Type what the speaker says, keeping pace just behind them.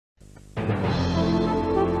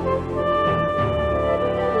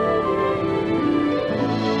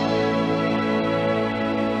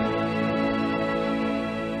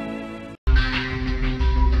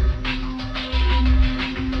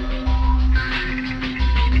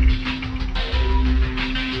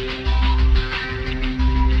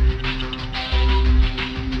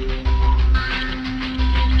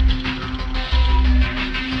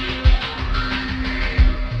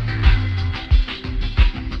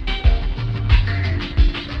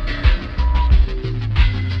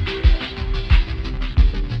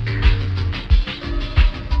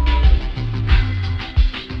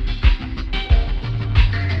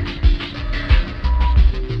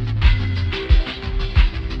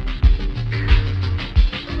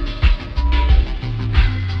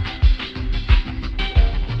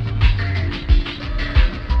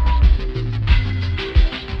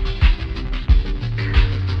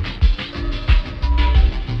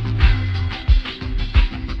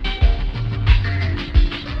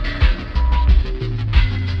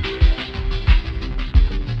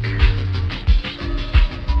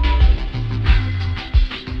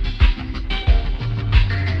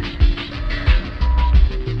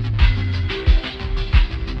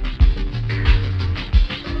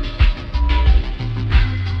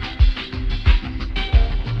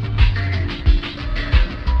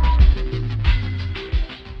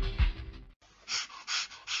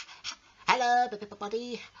Hello,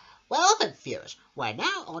 everybody. Well then, viewers, we're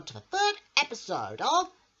now on to the third episode of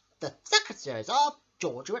the second series of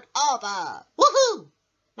Georgia and Arthur. Woohoo!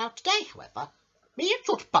 Now today, however, me and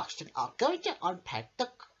George Buxton are going to unpeg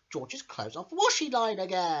George's clothes off the washing line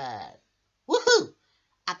again. Woohoo!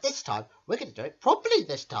 And this time, we're going to do it properly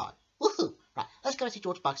this time. Woohoo! Right, let's go and see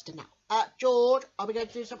George Buxton now. George, are we going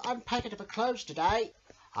to do some unpegging of her clothes today?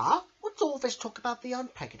 Huh? What's all this talk about the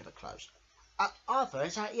unpegging of her clothes? Arthur,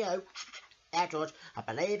 is that you? Yeah, George, I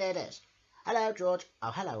believe it is. Hello, George.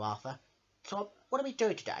 Oh, hello, Arthur. So, what are we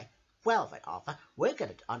doing today? Well then, Arthur, we're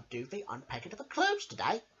going to undo the unpegging of the clothes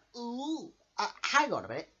today. Ooh. Hang on a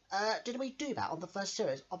minute. Didn't we do that on the first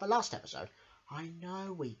series of the last episode? I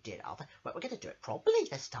know we did, Arthur, but we're going to do it properly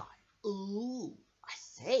this time. Ooh, I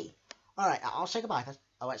see. All right, I'll say goodbye first.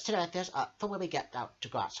 Oh, wait, see you later, for when we get out to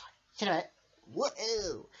go outside. See you later.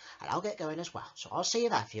 Woohoo! And I'll get going as well, so I'll see you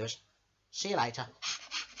there, viewers. See you later.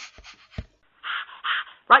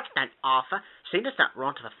 Right then, Arthur, seeing as that we're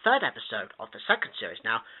on to the third episode of the second series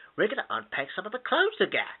now, we're going to unpeg some of the clothes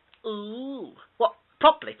again. Ooh. What,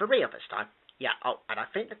 properly, for real this time? Yeah, oh, and I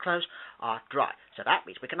think the clothes are dry, so that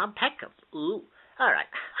means we can unpeg them. Ooh. Alright,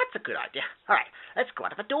 that's a good idea. Alright, let's go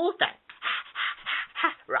out of the door then.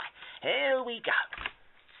 Right, here we go.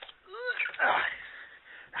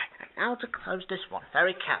 Right, now to close this one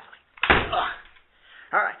very carefully.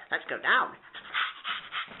 Alright, let's go down.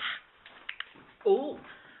 Ooh,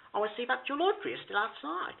 I see that your laundry is still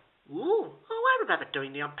outside. Ooh, oh, I remember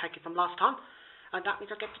doing the unpacking from last time, and that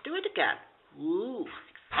means I get to do it again. Ooh,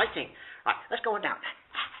 exciting. Right, let's go on down.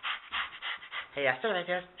 Here, so there,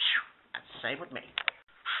 and same with me.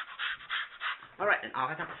 Alright then,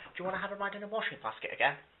 Arthur, do you want to have a ride in a washing basket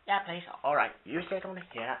again? Yeah, please. Alright, you sit on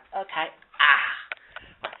here. Okay.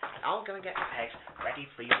 Right, and I'll go and get the pegs ready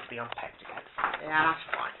for you to be unpegged again. Yeah, that's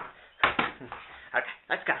fine. Okay,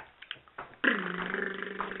 let's go.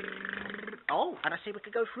 Oh, and I see we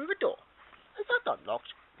could go through the door. Is that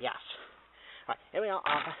unlocked? Yes. Right, here we are,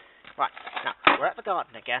 Arthur. Right, now, we're at the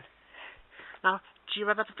garden again. Now, do you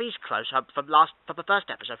remember these clothes from the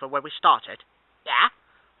first episode, from where we started? Yeah?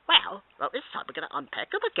 Well, this time we're going to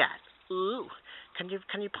unpeg them again. Ooh. Can you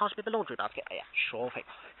pass me the laundry basket? Yeah, sure thing.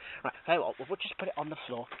 Right, very well, we'll just put it on the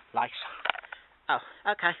floor, like so.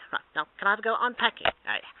 Oh, okay. Right, now, can I have a go at unpacking?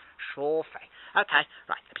 Yeah, sure thing. Okay,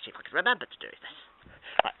 right, let me see if I can remember to do this.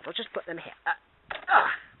 Right, we'll just put them here.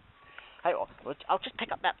 Hey, I'll just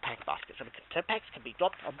pick up that peg basket so the pegs can be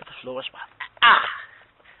dropped onto the floor as well.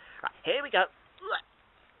 Right, here we go.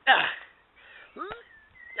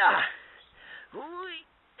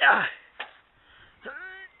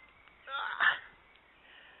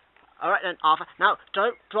 Alright then, Arthur. Now,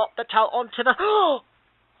 don't drop the towel onto the...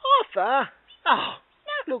 Arthur! Oh,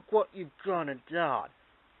 now look what you've gone and done.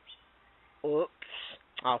 Oops.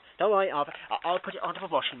 Oh, don't worry, Arthur. I'll put it onto the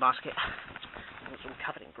washing basket. It's all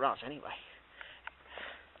covered in grass anyway.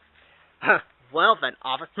 Well then,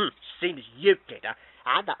 Arthur, seems you did it,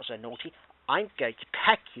 and that was a naughty. I'm going to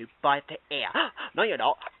peck you by the ear. No, you're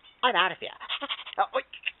not. I'm out of here.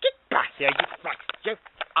 Get back here, you.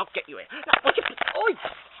 I'll get you in. Oi!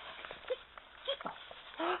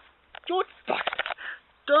 George Buxton,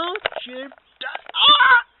 don't you...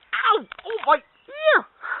 Ow! Oh, my ear!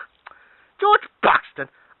 George Buxton,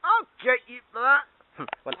 I'll get you for that.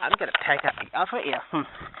 Well, I'm going to peg at the other ear.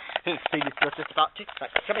 See this girl just about to...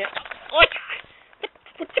 Right, come here. Oi!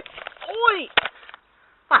 Oi!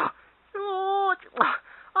 George,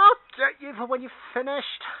 I'll get you for when you've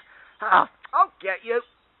finished. I'll get you.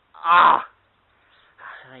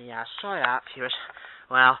 Yeah, sorry that, viewers.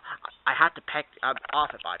 Well, I had to peg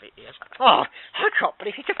Arthur by the ears. I can't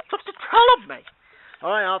believe he just put the towel on me.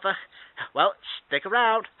 All right, Arthur. Well, stick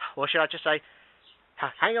around. Or should I just say,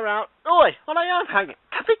 hang around? Oi, well, I am hanging.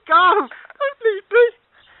 Let me go. Don't leave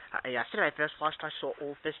me. Yeah, sit down first whilst I sort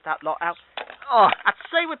all that lot out. And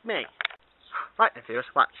stay with me. Right then,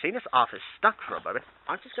 viewers. Well, seeing as Arthur's stuck for a moment,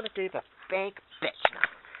 I'm just going to do the big bits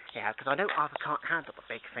now. Yeah, because I know Arthur can't handle the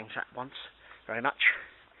big things at once very much.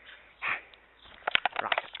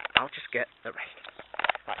 Right, I'll just get the rest.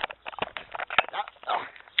 Right,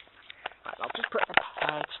 I'll just put the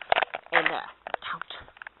pegs in there. Out.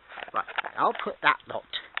 Right, I'll put that lot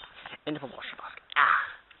into the washing basket.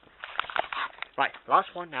 Right,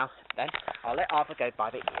 last one now. Then I'll let Arthur go by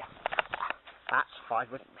the ear. That's fine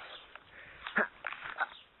with me.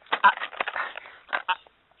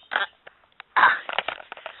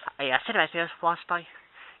 Yeah, sit down here whilst I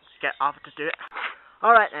get Arthur to do it.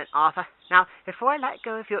 Alright then, Arthur. Now, before I let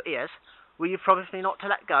go of your ears, will you promise me not to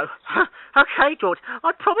let go? Okay, George.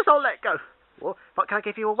 I promise I'll let go. Well, but can I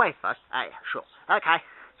give you a wave first? Hey, sure. Okay.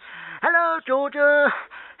 Hello, Georgia.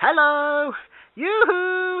 Hello!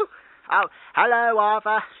 Yoo-hoo! Oh, hello,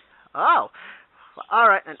 Arthur. Oh, all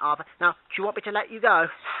right then, Arthur. Now, do you want me to let you go?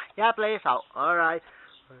 Yeah, please. Oh, all right.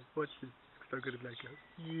 Watch this. I'm going to let go.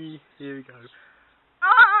 Here we go.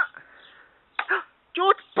 Ah!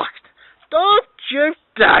 George Buxton, don't you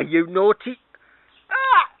dare, you naughty...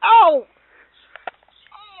 Oh!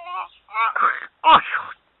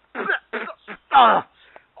 Oh,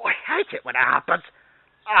 I hate it when it happens.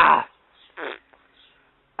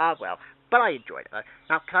 Well, but I enjoyed it though.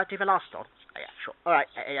 Now, can I do the last one? Oh, yeah, sure. Alright,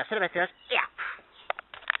 cinema first. Yeah.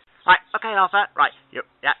 Right, okay, Arthur. Right,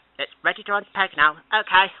 yeah, it's ready to unpeg now.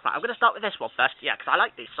 Okay, right, I'm going to start with this one first. Yeah, because I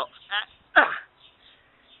like these sorts.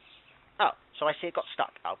 Oh, so I see it got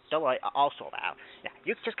stuck. Oh, don't worry, I'll sort that out. Yeah,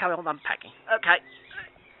 you can just carry on unpegging. Okay.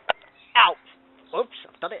 Ow! Oops,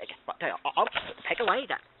 I've done it again. Right, I'll just put the peg away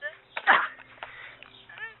then.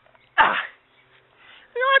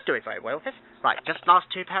 You are doing very well with this. Right, just last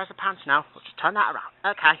two pairs of pants now. We'll just turn that around.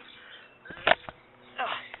 Okay.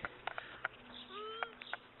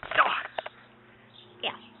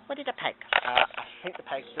 Yeah, where did the peg? I think the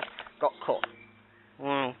peg just got caught.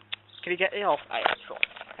 Can you get it off? Yeah, sure.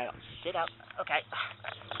 Hang on. Sit up. Okay.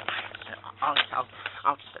 I'll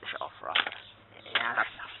just finish it off, right? Yeah,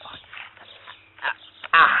 that's fine.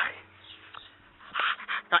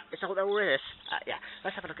 Right, is that all there is? Yeah,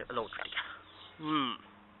 let's have a look at the laundry.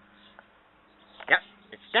 Yep,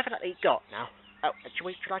 it's definitely got now. Oh, should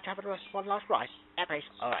I like to have one last ride? Yeah, please.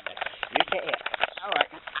 Alright then. You sit here. Alright.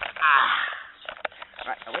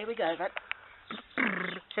 Right, away we go then.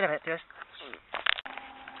 Sit a bit first.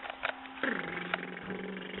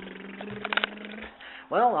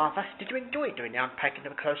 Well, Arthur, did you enjoy doing the unpacking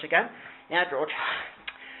of the clothes again? Yeah, George.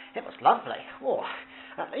 It was lovely. Oh,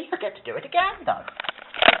 at least I get to do it again, though.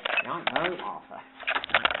 I know, Arthur.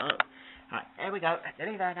 I know. Right, here we go.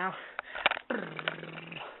 Nearly there now.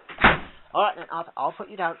 Alright then, Arthur, I'll put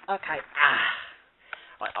you down. Okay.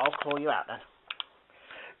 Right, I'll call you out then.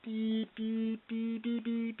 Beep, beep, beep, beep,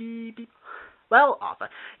 beep, beep, beep. Well, Arthur,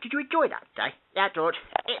 did you enjoy that day? Yeah, George,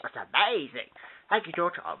 it was amazing. Thank you,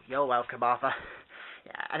 George. Oh, you're welcome, Arthur.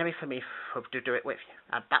 Yeah, enemy for me to do it with you.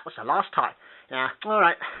 And that was the last time. Yeah,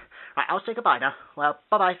 alright. Right, I'll say goodbye now. Well,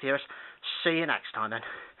 bye-bye, viewers. See you next time then.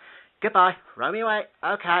 Goodbye. Row me away.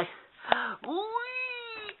 Okay.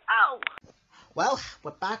 Whee! Ow! Well,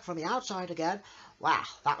 we're back from the outside again. Wow,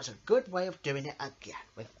 that was a good way of doing it again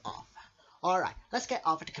with Arthur. Alright, let's get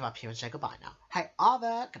Arthur to come up here and say goodbye now. Hey,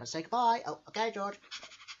 Arthur, can I say goodbye? Oh, okay, George.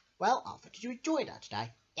 Well, Arthur, did you enjoy that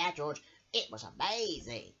today? Yeah, George, it was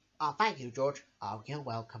amazing. Oh, thank you, George. Oh, you're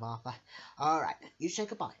welcome, Arthur. Alright, you say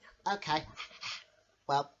goodbye now. Okay.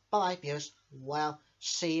 Well, bye, viewers. Well,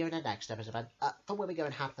 see you in the next episode. For when we go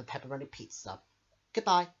and have the pepperoni pizza.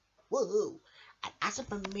 Goodbye. Woohoo! And as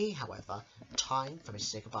for me, however, time for me to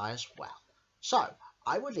say goodbye as well. So,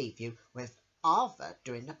 I will leave you with Arthur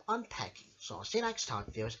doing the unpacking. So I'll see you next time,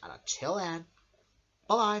 viewers, and until then,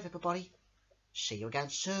 bye-bye, everybody. See you again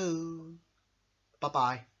soon.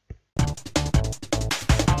 Bye-bye.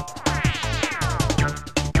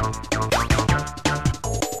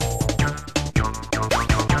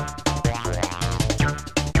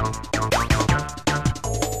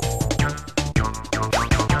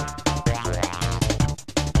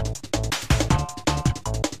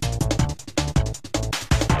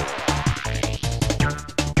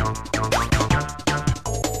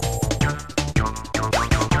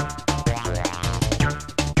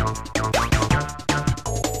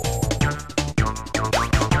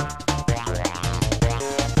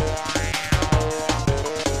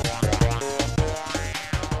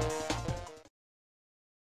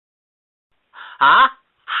 Huh?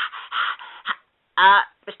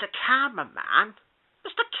 Mr. Cameraman?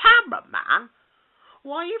 Mr. Cameraman?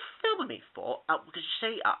 What are you filming me for? Because you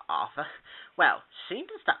see, Arthur, well, seems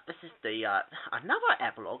as that this is the, another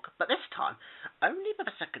epilogue, but this time, only for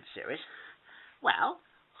the second series. Well,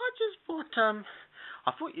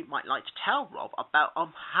 I thought you might like to tell Rob about,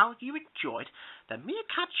 how you enjoyed the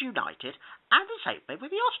Meerkats United and the Same Thing with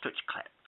the Ostrich clip.